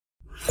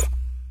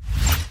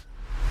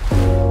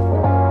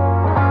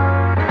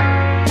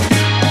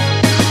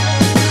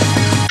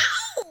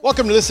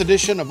Welcome to this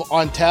edition of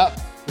On Tap,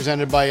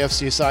 presented by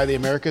FCSI The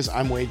Americas.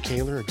 I'm Wade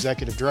Kaler,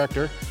 Executive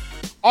Director.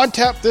 On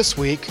Tap this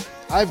week,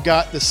 I've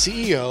got the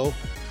CEO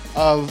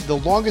of the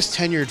longest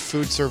tenured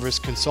food service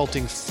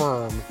consulting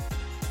firm,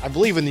 I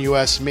believe in the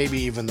U.S., maybe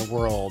even the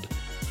world.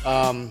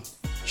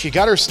 She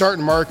got her start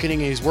in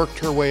marketing and has worked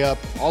her way up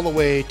all the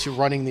way to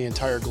running the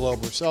entire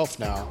globe herself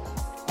now.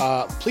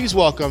 Please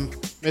welcome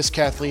Miss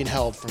Kathleen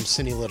Held from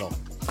Cindy Little.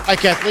 Hi,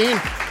 Kathleen.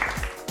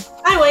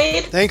 Hi,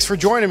 Wade. Thanks for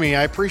joining me.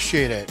 I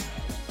appreciate it.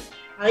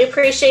 I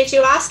appreciate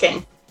you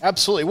asking.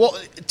 Absolutely. Well,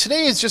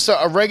 today is just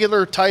a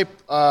regular type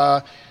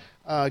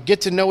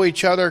get to know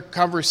each other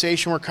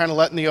conversation. We're kind of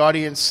letting the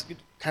audience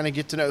kind of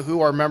get to know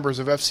who our members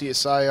of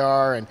FCSI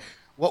are and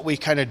what we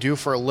kind of do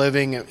for a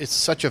living. It's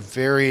such a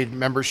varied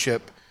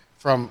membership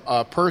from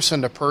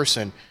person to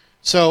person.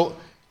 So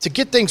to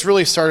get things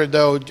really started,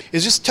 though,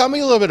 is just tell me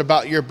a little bit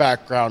about your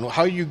background,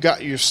 how you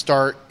got your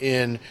start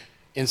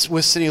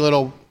with Cindy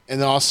Little, and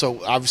then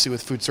also obviously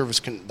with food service,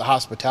 the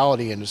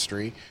hospitality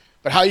industry,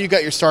 but how you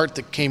got your start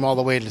that came all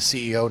the way to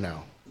CEO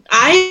now.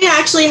 I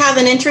actually have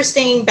an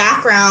interesting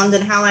background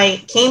in how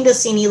I came to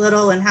Cindy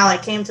Little and how I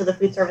came to the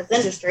food service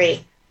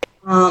industry.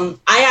 I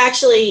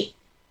actually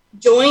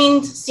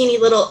joined Cindy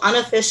Little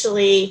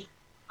unofficially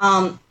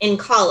in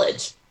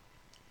college.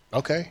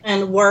 Okay.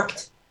 And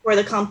worked for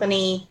the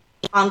company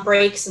on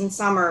breaks and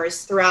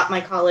summers throughout my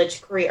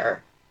college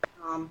career.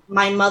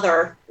 My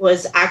mother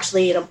was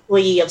actually an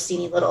employee of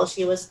Cindy Little.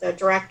 She was the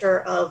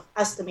director of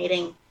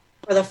estimating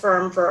for the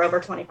firm for over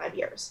 25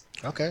 years.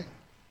 Okay.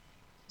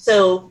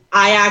 So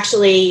I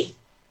actually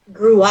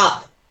grew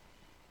up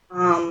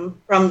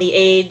from the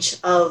age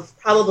of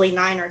probably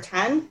 9 or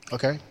 10,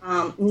 okay,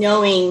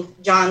 knowing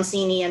John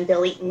Cini and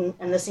Bill Eaton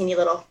and the Cindy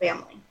Little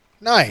family.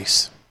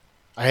 Nice.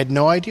 I had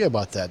no idea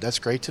about that. That's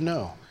great to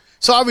know.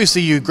 So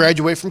obviously you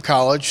graduate from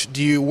college.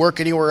 Do you work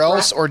anywhere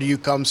else, or do you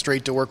come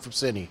straight to work from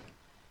Cindy?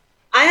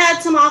 I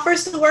had some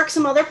offers to work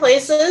some other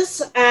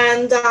places,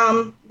 and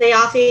they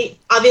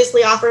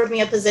obviously offered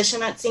me a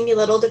position at Cindy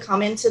Little to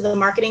come into the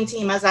marketing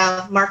team as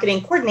a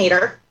marketing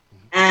coordinator,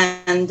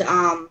 and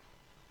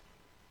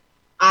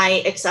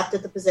I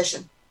accepted the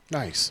position.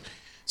 Nice.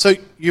 So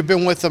you've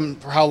been with them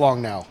for how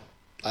long now?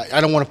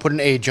 I don't want to put an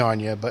age on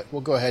you, but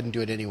we'll go ahead and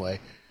do it anyway.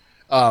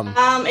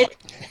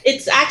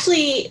 It's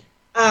actually,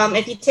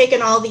 if you've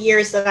taken all the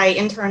years that I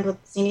interned with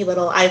Cindy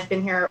Little, I've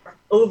been here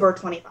over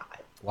 25.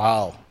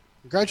 Wow.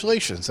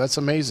 Congratulations. That's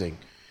amazing.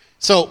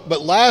 So,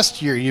 but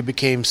last year you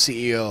became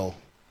CEO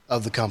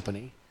of the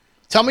company.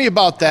 Tell me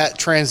about that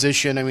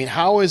transition. I mean,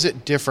 how is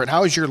it different?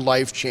 How has your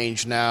life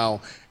changed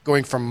now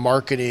going from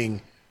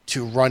marketing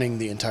to running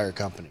the entire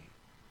company?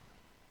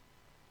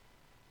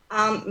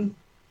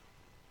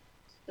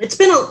 It's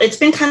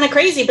been kind of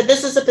crazy, but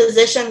this is a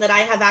position that I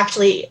have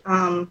actually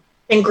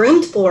been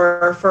groomed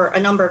for a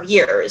number of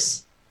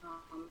years.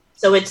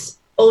 So it's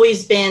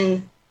always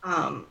been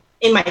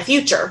in my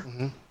future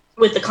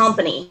with the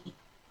company.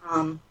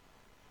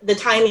 The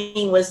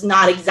timing was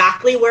not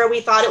exactly where we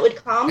thought it would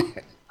come.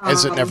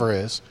 As it never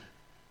is.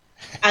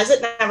 As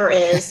it never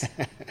is.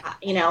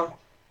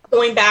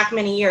 Going back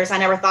many years, I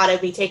never thought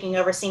I'd be taking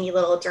over Cindy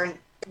Little during,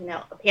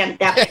 a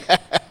pandemic.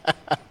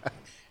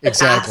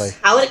 Exactly. That's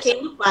how it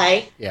came to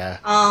play. Yeah.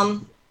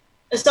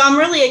 So I'm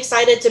really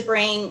excited to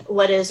bring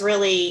what is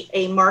really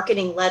a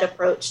marketing-led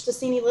approach to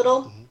Cindy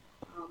Little,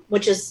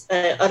 which is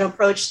an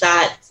approach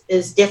that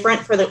is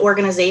different for the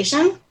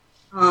organization,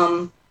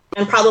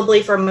 and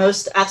probably for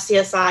most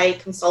FCSI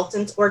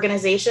consultant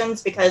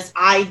organizations, because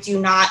I do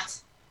not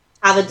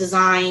have a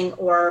design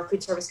or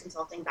food service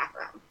consulting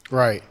background.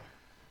 Right.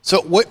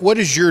 So what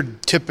does your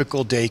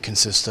typical day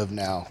consist of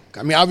now?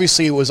 I mean,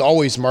 obviously it was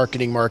always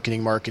marketing.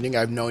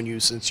 I've known you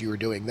since you were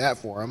doing that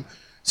for them.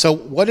 So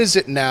what is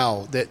it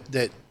now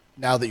that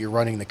now that you're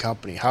running the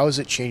company? How has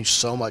it changed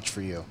so much for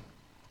you?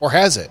 Or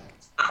has it?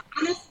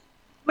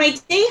 My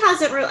day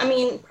hasn't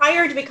really,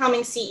 prior to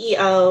becoming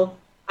CEO,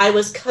 I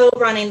was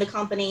co-running the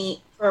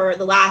company for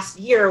the last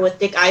year with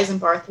Dick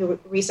Eisenbarth, who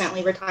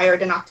recently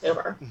retired in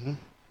October.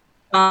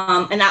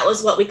 And that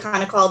was what we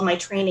kind of called my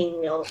training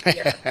wheel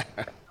here.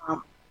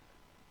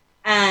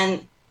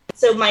 And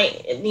so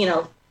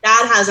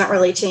that hasn't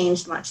really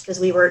changed much because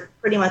we were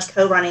pretty much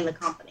co-running the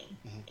company.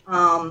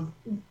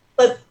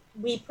 But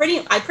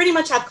I pretty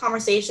much have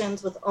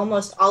conversations with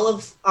almost all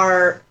of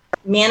our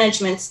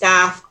management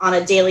staff on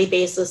a daily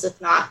basis, if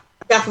not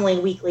definitely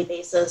weekly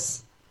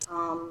basis.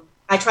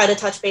 I try to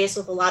touch base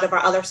with a lot of our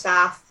other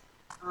staff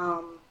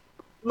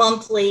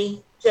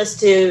monthly just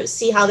to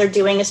see how they're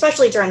doing,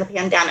 especially during the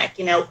pandemic.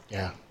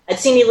 Yeah. At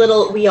Cindy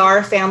Little, we are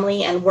a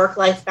family, and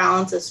work-life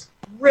balance is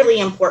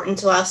really important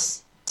to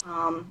us,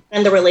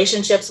 and the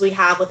relationships we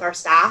have with our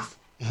staff.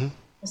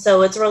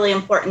 So it's really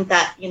important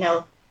that,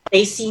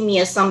 they see me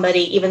as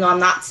somebody, even though I'm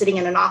not sitting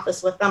in an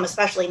office with them,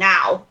 especially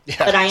now,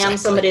 but I am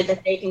somebody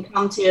that they can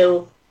come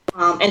to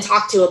and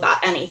talk to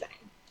about anything.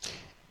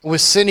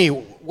 With Cindy,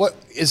 what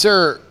is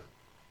there?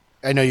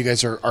 I know you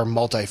guys are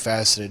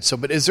multifaceted. So,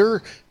 but is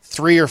there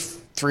three or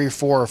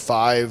four or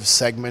five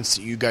segments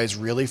that you guys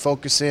really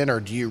focus in, or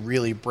do you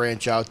really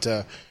branch out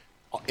to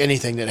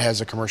anything that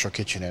has a commercial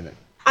kitchen in it.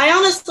 I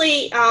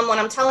honestly, when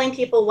I'm telling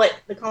people what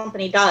the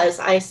company does,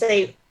 I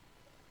say,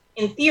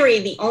 in theory,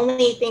 the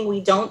only thing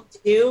we don't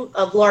do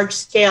of large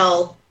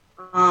scale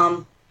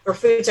for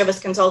food service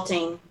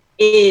consulting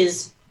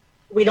is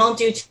we don't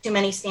do too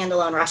many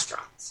standalone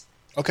restaurants.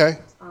 Okay.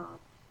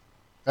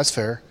 That's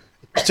fair.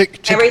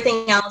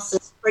 Everything else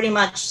is pretty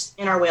much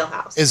in our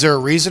wheelhouse. Is there a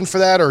reason for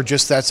that, or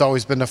just that's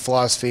always been the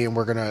philosophy and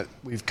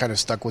we've kind of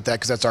stuck with that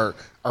because that's our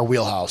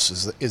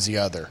wheelhouse is the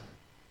other?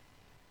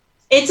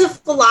 It's a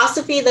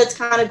philosophy that's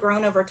kind of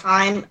grown over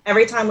time.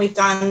 Every time we've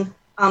done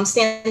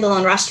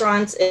standalone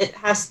restaurants, it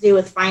has to do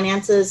with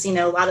finances.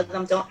 A lot of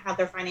them don't have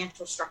their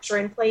financial structure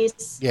in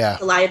place. Yeah.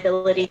 The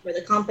liability for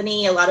the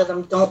company. A lot of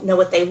them don't know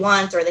what they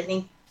want, or they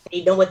think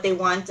they know what they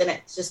want, and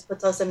it just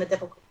puts us in a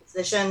difficult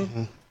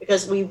position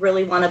because we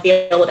really want to be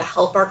able to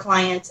help our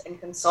clients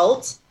and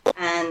consult,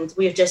 and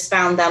we've just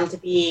found them to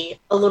be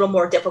a little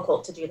more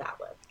difficult to do that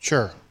with.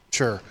 Sure.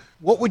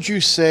 What would you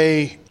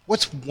say?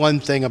 What's one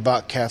thing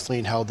about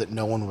Kathleen Held that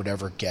no one would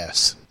ever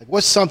guess? Like,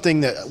 what's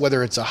something that,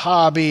 whether it's a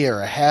hobby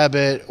or a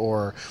habit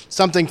or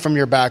something from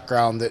your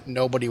background that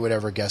nobody would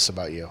ever guess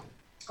about you?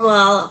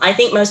 Well, I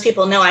think most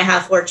people know I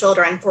have 4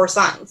 children, 4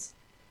 sons.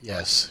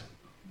 Yes.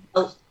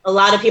 A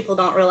lot of people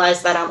don't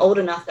realize that I'm old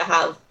enough to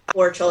have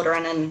 4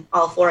 children, and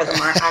all 4 of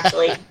them are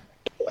actually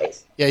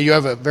boys. Yeah, you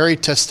have a very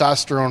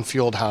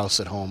testosterone-fueled house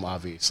at home,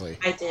 obviously.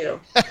 I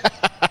do.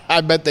 I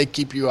bet they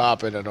keep you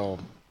hopping at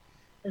home.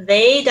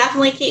 They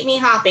definitely keep me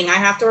hopping.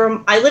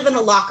 I live in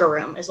a locker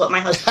room, is what my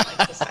husband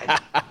likes to say.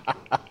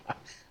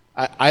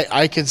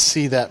 I can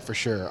see that for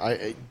sure.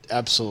 I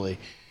absolutely.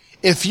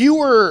 If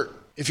you're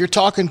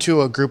talking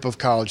to a group of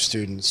college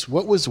students,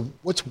 what's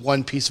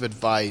one piece of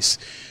advice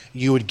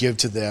you would give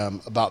to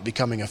them about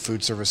becoming a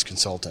food service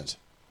consultant?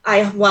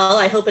 I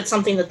hope it's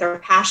something that they're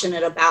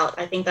passionate about.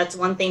 I think that's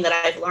one thing that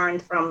I've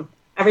learned from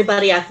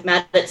everybody I've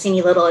met at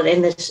Senior Little and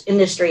in this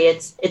industry.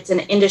 It's an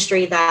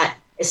industry that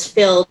is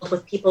filled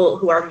with people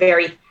who are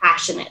very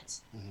passionate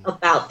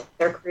about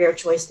their career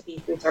choice to be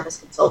food service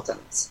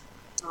consultants.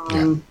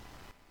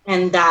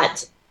 And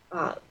that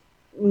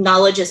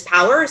knowledge is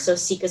power, so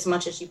seek as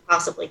much as you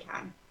possibly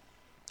can.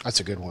 That's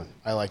a good one.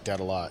 I like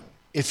that a lot.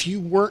 If you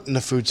weren't in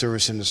the food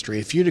service industry,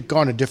 if you'd have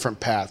gone a different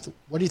path,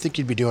 what do you think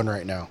you'd be doing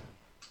right now?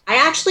 I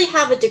actually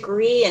have a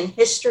degree in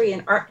history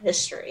and art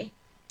history.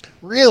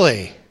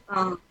 Really?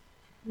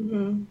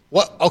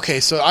 What? Okay,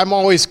 so I'm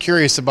always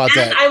curious about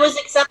that. I was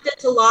accepted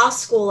to law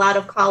school out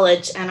of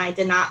college, and I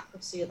did not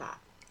pursue that.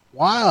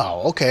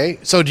 Wow. Okay.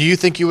 So do you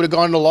think you would have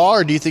gone to law,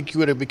 or do you think you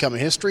would have become a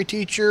history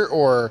teacher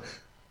or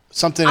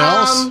something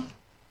else?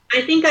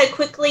 I think I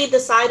quickly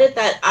decided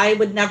that I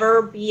would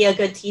never be a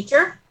good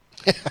teacher.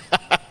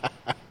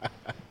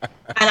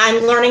 And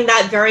I'm learning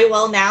that very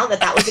well now,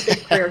 that was a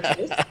good career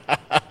choice.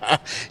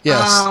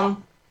 Yes.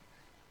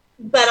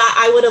 But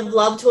I would have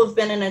loved to have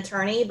been an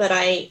attorney, but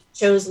I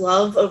chose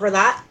love over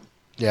that.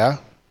 Yeah.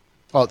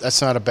 Well,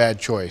 that's not a bad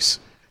choice.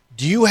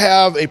 Do you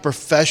have a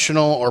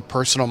professional or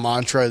personal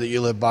mantra that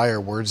you live by, or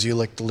words you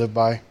like to live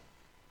by?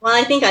 Well,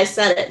 I think I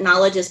said it.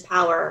 Knowledge is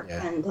power,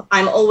 and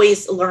I'm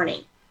always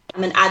learning.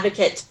 I'm an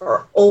advocate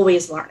for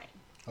always learning.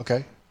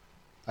 Okay.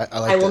 I like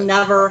that. I will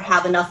never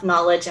have enough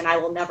knowledge, and I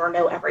will never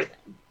know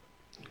everything.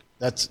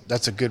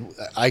 That's a good.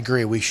 I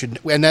agree. We should,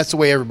 and that's the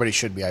way everybody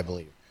should be. I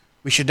believe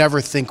we should never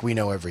think we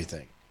know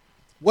everything.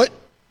 What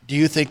do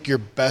you think your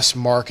best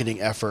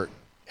marketing effort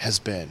has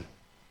been?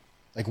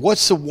 Like,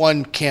 what's the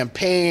one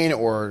campaign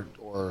or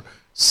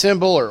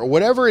symbol or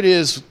whatever it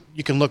is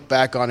you can look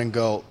back on and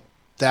go,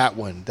 that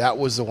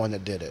was the one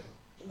that did it?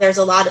 There's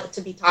a lot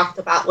to be talked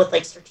about with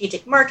like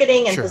strategic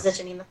marketing and Sure.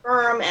 positioning the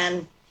firm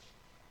and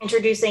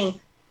introducing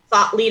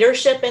thought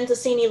leadership into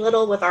Senior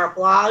Little with our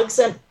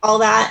blogs and all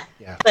that.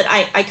 Yeah. But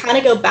I kind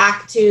of go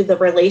back to the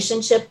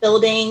relationship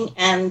building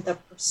and the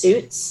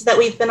pursuits that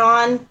we've been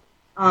on.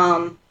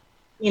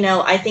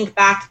 I think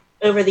back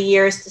over the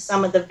years to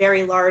some of the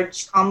very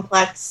large,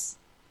 complex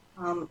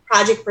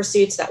project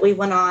pursuits that we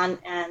went on,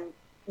 and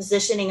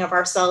positioning of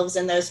ourselves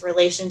in those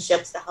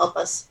relationships to help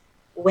us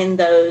win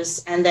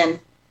those, and then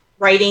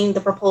writing the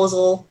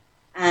proposal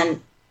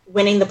and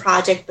winning the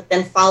project, but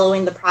then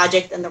following the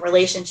project and the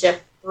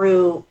relationship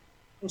through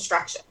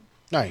construction.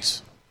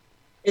 Nice.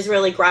 Is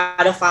really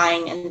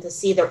gratifying, and to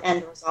see the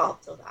end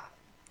result of that.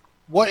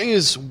 What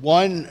is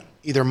one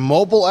either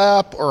mobile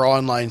app or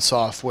online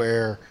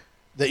software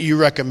that you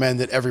recommend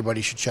that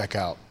everybody should check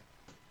out?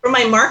 From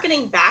my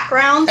marketing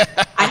background,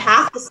 I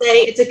have to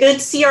say it's a good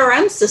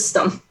CRM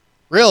system.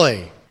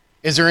 Really?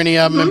 Is there any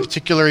in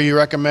particular you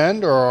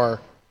recommend, or?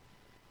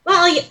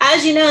 Well,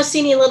 as you know,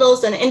 Senior Little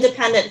is an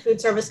independent food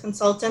service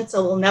consultant,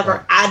 so we'll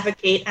never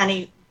advocate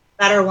any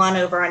better one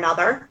over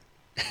another.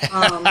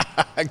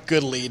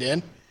 Good lead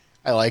in.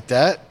 I like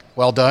that.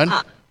 Well done.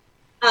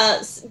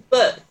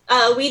 But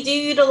we do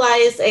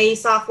utilize a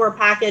software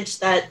package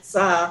that's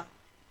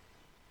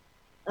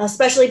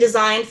specially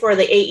designed for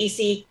the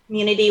AEC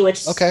community,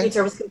 which food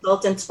service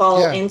consultants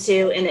fall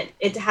into, and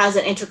it has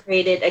an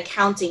integrated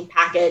accounting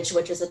package,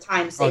 which is a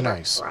time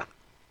saver for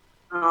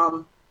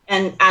us.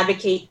 and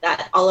advocate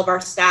that all of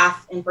our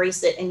staff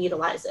embrace it and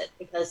utilize it,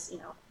 because,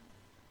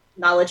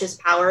 knowledge is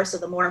power. So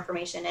the more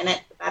information in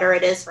it, the better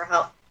it is for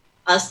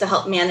us to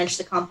help manage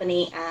the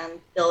company and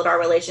build our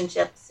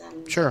relationships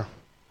and Sure.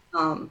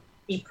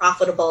 Be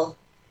profitable.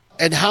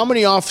 And how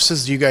many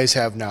offices do you guys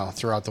have now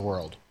throughout the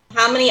world?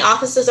 How many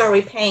offices are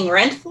we paying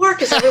rent for?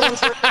 Because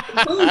everyone's working from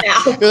home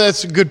now. Yeah,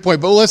 that's a good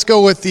point. But let's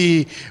go with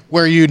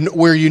where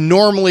you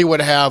normally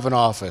would have an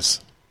office.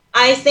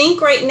 I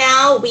think right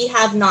now we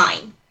have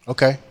 9.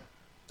 Okay.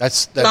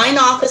 That's 9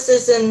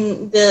 offices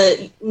in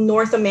the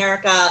North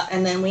America,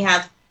 and then we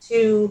have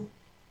 2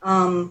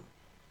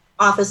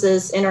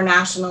 offices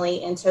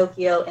internationally in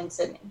Tokyo and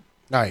Sydney.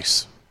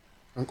 Nice.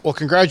 Well,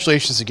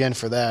 congratulations again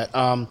for that.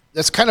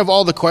 That's kind of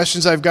all the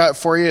questions I've got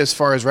for you as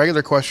far as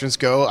regular questions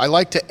go. I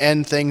like to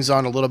end things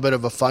on a little bit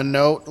of a fun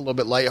note, a little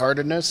bit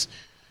lightheartedness.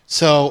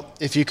 So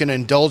if you can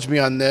indulge me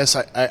on this,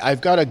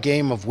 I've got a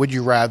game of Would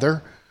You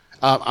Rather.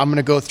 I'm going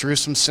to go through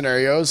some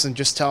scenarios and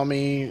just tell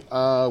me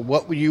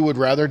what you would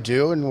rather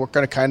do, and we're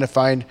going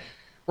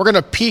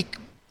to peek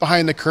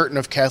behind the curtain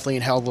of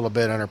Kathleen Held a little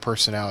bit on her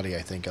personality,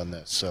 I think, on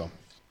this. So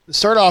to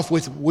start off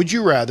with, would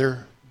you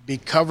rather be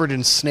covered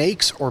in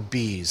snakes or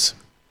bees?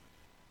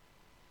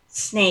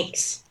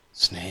 Snakes.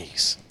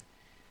 Snakes.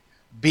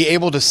 Be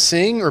able to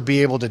sing or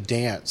be able to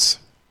dance?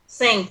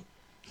 Sing.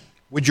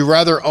 Would you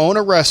rather own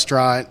a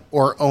restaurant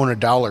or own a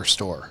dollar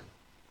store?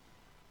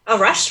 A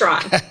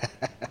restaurant.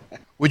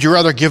 Would you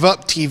rather give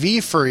up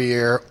TV for a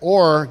year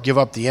or give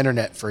up the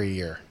internet for a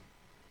year?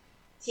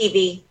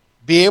 TV.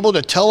 Be able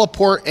to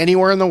teleport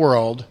anywhere in the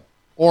world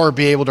or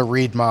be able to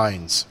read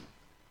minds?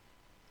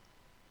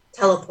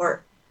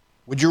 Teleport.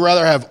 Would you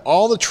rather have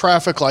all the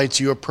traffic lights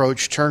you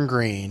approach turn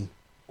green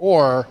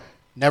or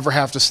never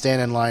have to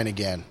stand in line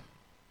again?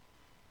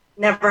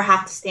 Never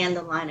have to stand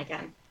in line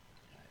again.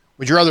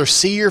 Would you rather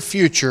see your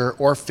future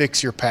or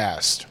fix your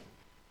past?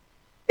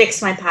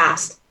 Fix my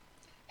past.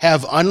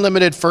 Have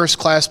unlimited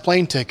first-class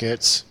plane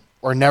tickets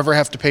or never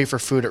have to pay for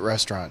food at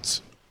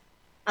restaurants?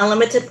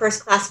 Unlimited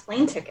first-class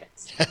plane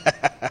tickets.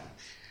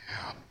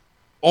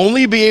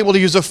 Only be able to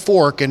use a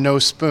fork and no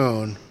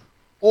spoon,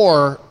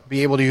 or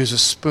be able to use a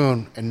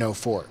spoon and no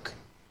fork?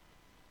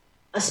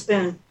 A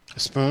spoon. A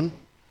spoon?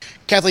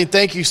 Kathleen,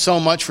 thank you so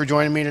much for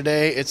joining me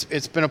today.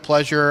 It's been a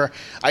pleasure.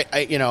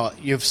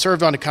 You've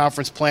served on the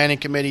conference planning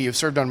committee. You've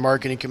served on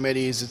marketing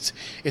committees.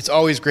 It's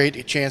always great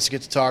a chance to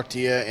get to talk to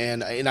you,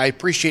 and I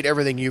appreciate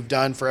everything you've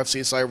done for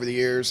FCSI over the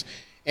years.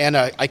 And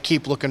I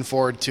keep looking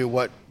forward to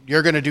what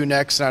you're going to do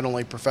next, not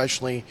only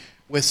professionally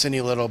with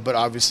Cindy Little, but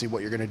obviously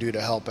what you're going to do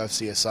to help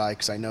FCSI,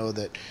 because I know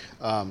that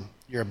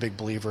you're a big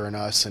believer in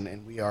us,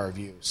 and we are of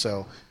you.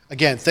 So,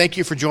 again, thank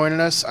you for joining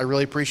us. I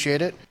really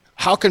appreciate it.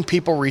 How can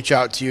people reach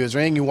out to you? Is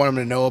there anything you want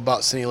them to know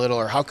about Cindy Little,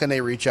 or how can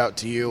they reach out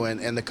to you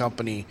and the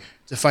company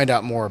to find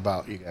out more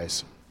about you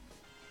guys?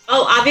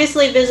 Oh,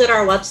 obviously visit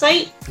our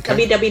website,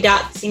 Okay.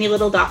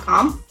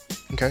 www.cindylittle.com,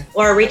 Okay.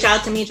 or reach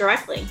out to me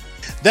directly.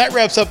 That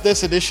wraps up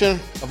this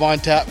edition of On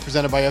Tap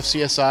presented by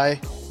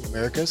FCSI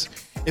Americas.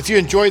 If you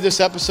enjoyed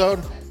this episode,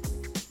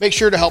 make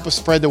sure to help us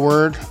spread the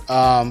word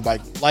by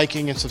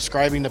liking and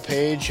subscribing the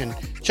page. And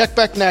check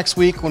back next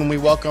week when we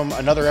welcome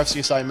another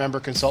FCSI member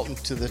consultant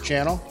to the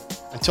channel.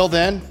 Until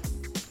then,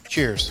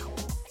 cheers.